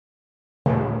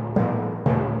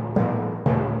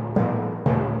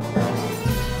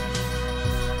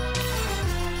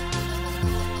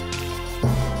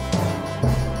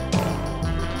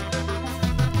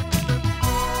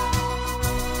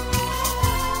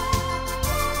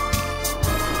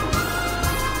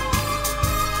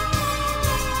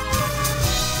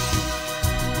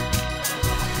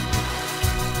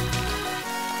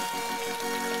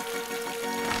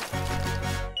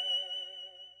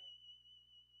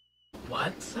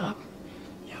What's up,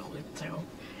 YouTube?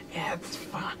 It's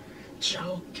fun.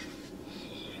 Joke.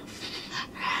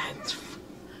 It's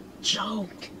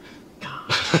joke.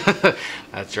 God.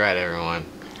 That's right, everyone.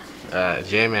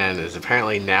 J-Man is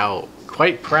apparently now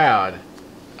quite proud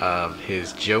of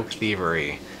his joke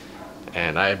thievery,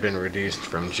 and I have been reduced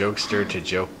from jokester to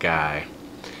joke guy.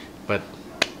 But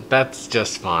that's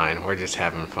just fine. We're just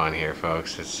having fun here,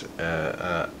 folks. It's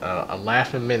a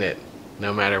laugh a minute,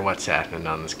 no matter what's happening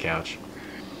on this couch.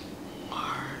 We're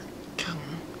gonna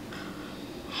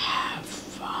have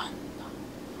fun.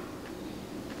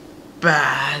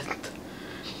 Bad.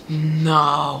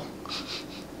 No.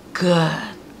 Good.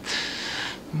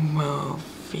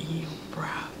 Movie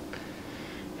rap.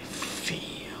 Feel.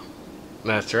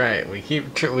 That's right. We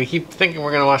keep thinking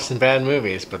we're gonna watch some bad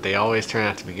movies, but they always turn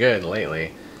out to be good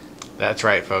lately. That's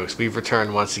right, folks. We've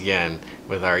returned once again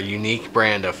with our unique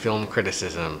brand of film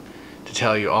criticism to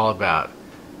tell you all about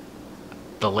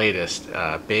the latest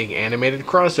big animated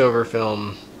crossover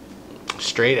film,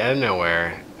 straight out of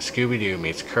nowhere. Scooby-Doo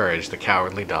meets Courage the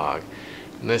Cowardly Dog.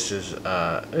 And this is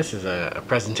a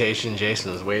presentation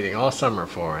Jason was waiting all summer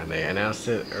for, and they announced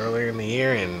it earlier in the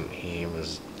year, and he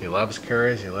loves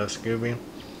Courage, he loves Scooby.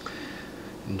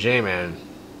 And J-Man,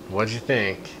 what'd you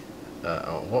think?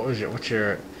 What was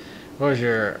your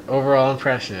overall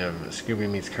impression of Scooby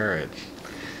Meets Courage?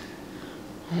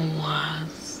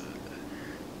 Was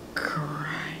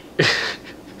great.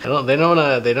 They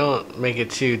don't make it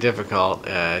too difficult.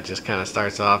 It just kind of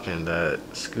starts off, and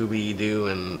Scooby-Doo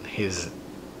and his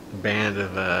band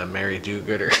of merry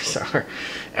do-gooders are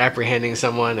apprehending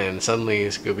someone, and suddenly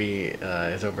Scooby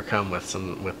is overcome with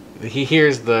he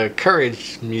hears the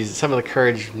Courage music, some of the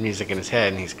Courage music in his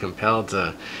head, and he's compelled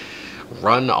to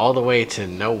run all the way to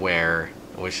Nowhere,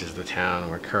 which is the town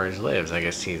where Courage lives. I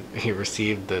guess he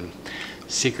received the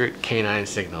secret canine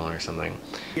signal or something.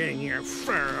 Getting your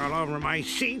fur all over my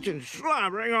seats and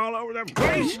slobbering all over the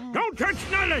place. Don't touch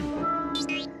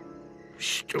nothing!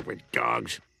 Stupid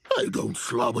dogs. I don't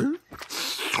slobber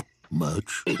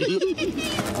much.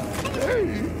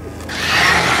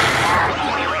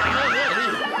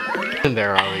 And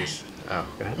there are all these. Oh,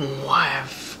 go ahead.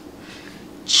 With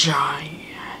giant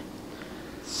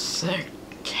cicada.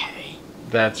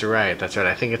 That's right. That's right.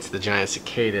 I think it's the giant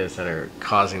cicadas that are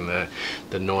causing the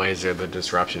noise or the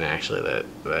disruption, actually, that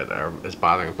is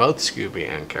bothering both Scooby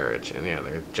and Courage. And yeah,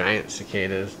 they're giant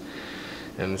cicadas.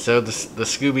 And so the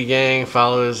Scooby gang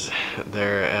follows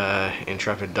their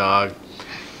intrepid dog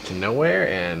to Nowhere,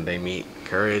 and they meet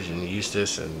Courage and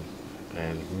Eustace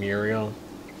and Muriel.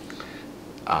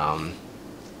 And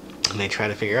they try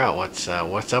to figure out what's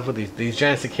up with these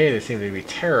giant cicadas. Seem to be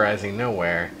terrorizing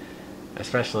Nowhere,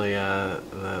 especially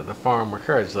the farm where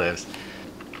Courage lives.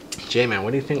 J-Man,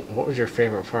 what do you think? What was your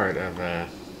favorite part of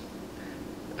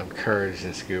Courage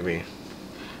and Scooby?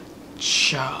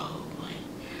 Charlie,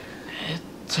 it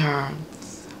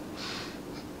turns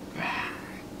back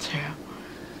to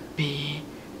be.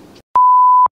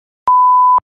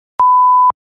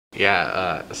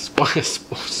 Yeah,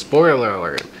 spoiler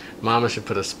alert. Mama should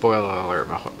put a spoiler alert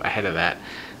ahead of that.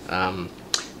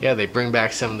 Yeah, they bring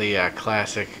back some of the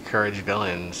classic Courage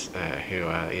villains who,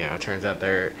 it turns out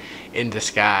they're in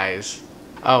disguise.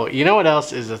 Oh, you know what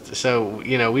else is?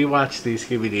 We watch these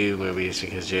Scooby-Doo movies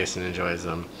because Jason enjoys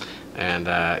them. And,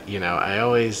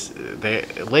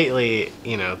 lately,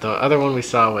 the other one we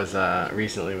saw was,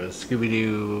 recently was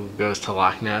Scooby-Doo Goes to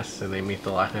Loch Ness, and they meet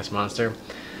the Loch Ness Monster.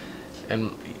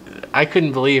 And I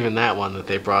couldn't believe in that one that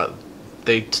they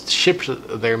shipped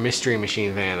their Mystery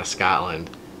Machine van to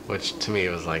Scotland, which to me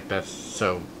was like, that's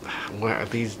so, where are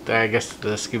these, I guess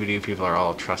the Scooby-Doo people are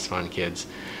all trust fund kids,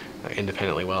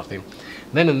 independently wealthy. And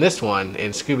then in this one,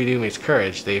 in Scooby-Doo Meets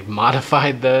Courage, they've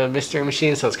modified the Mystery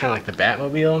Machine, so it's kind of like the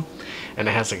Batmobile, and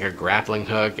it has like a grappling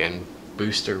hook and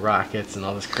booster rockets and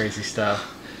all this crazy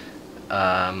stuff.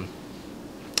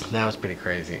 That was pretty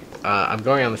crazy. I'm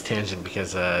going on this tangent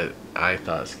because I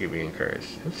thought Scooby and Courage,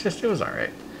 it was alright.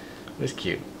 It was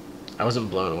cute. I wasn't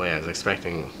blown away. I was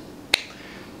expecting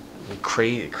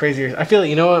crazier. I feel like,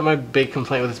 you know what my big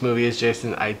complaint with this movie is,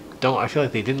 Jason? I feel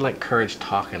like they didn't let Courage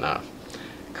talk enough.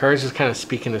 Courage was kind of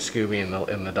speaking to Scooby in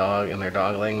their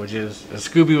dog languages. And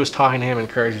Scooby was talking to him, and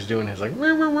Courage was doing his like.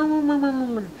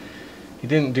 He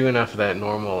didn't do enough of that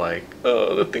normal like,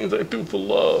 oh, the things I do for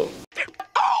love.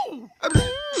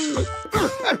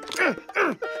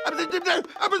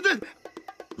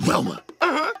 Velma.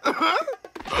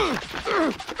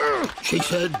 She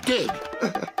said dead.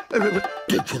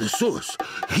 Dead to the source.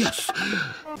 Yes.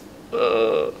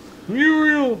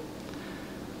 Muriel.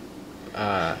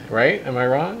 Right? Am I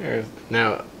wrong? Or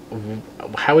now,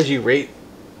 how would you rate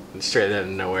straight out of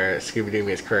nowhere, Scooby-Doo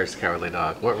meets Courage the Cowardly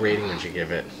Dog. What rating would you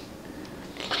give it?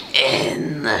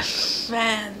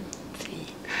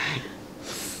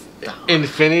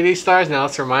 Infinity stars? Now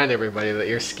let's remind everybody that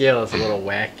your scale is a little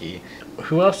wacky.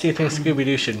 Who else do you think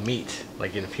Scooby-Doo should meet,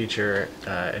 like in future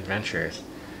adventures?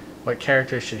 What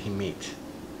characters should he meet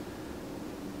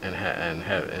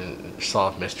and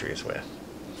solve mysteries with?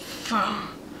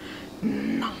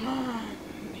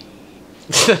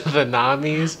 The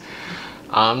Namis?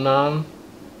 Omnom?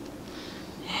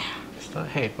 Yeah.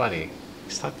 Hey, buddy.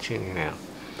 Stop tuning out.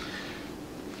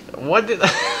 What did...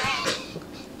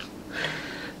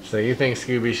 So you think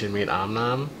Scooby should meet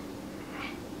Omnom?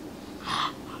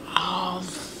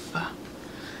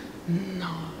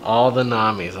 All the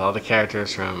Namis, all the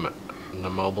characters from the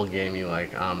mobile game you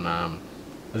like, Omnom.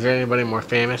 Is there anybody more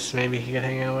famous maybe he could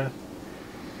hang out with?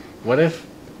 What if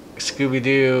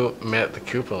Scooby-Doo met the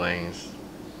Koopalings?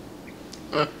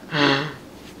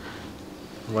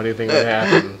 What do you think would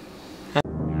happen?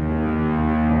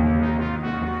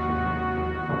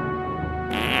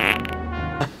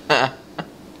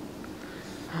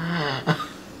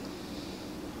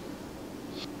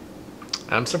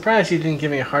 I'm surprised you didn't give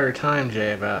me a harder time,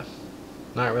 Jay, about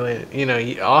not really... You know,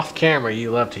 off camera you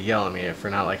love to yell at me for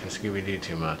not liking Scooby-Doo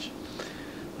too much.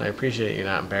 I appreciate you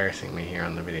not embarrassing me here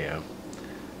on the video.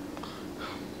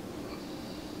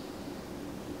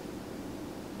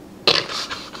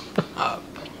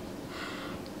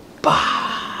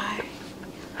 Bye.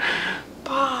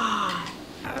 Bye.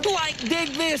 Like,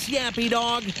 dig this, Yappy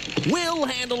Dog. We'll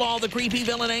handle all the creepy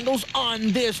villain angles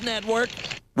on this network.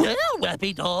 Well,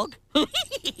 Yappy Dog.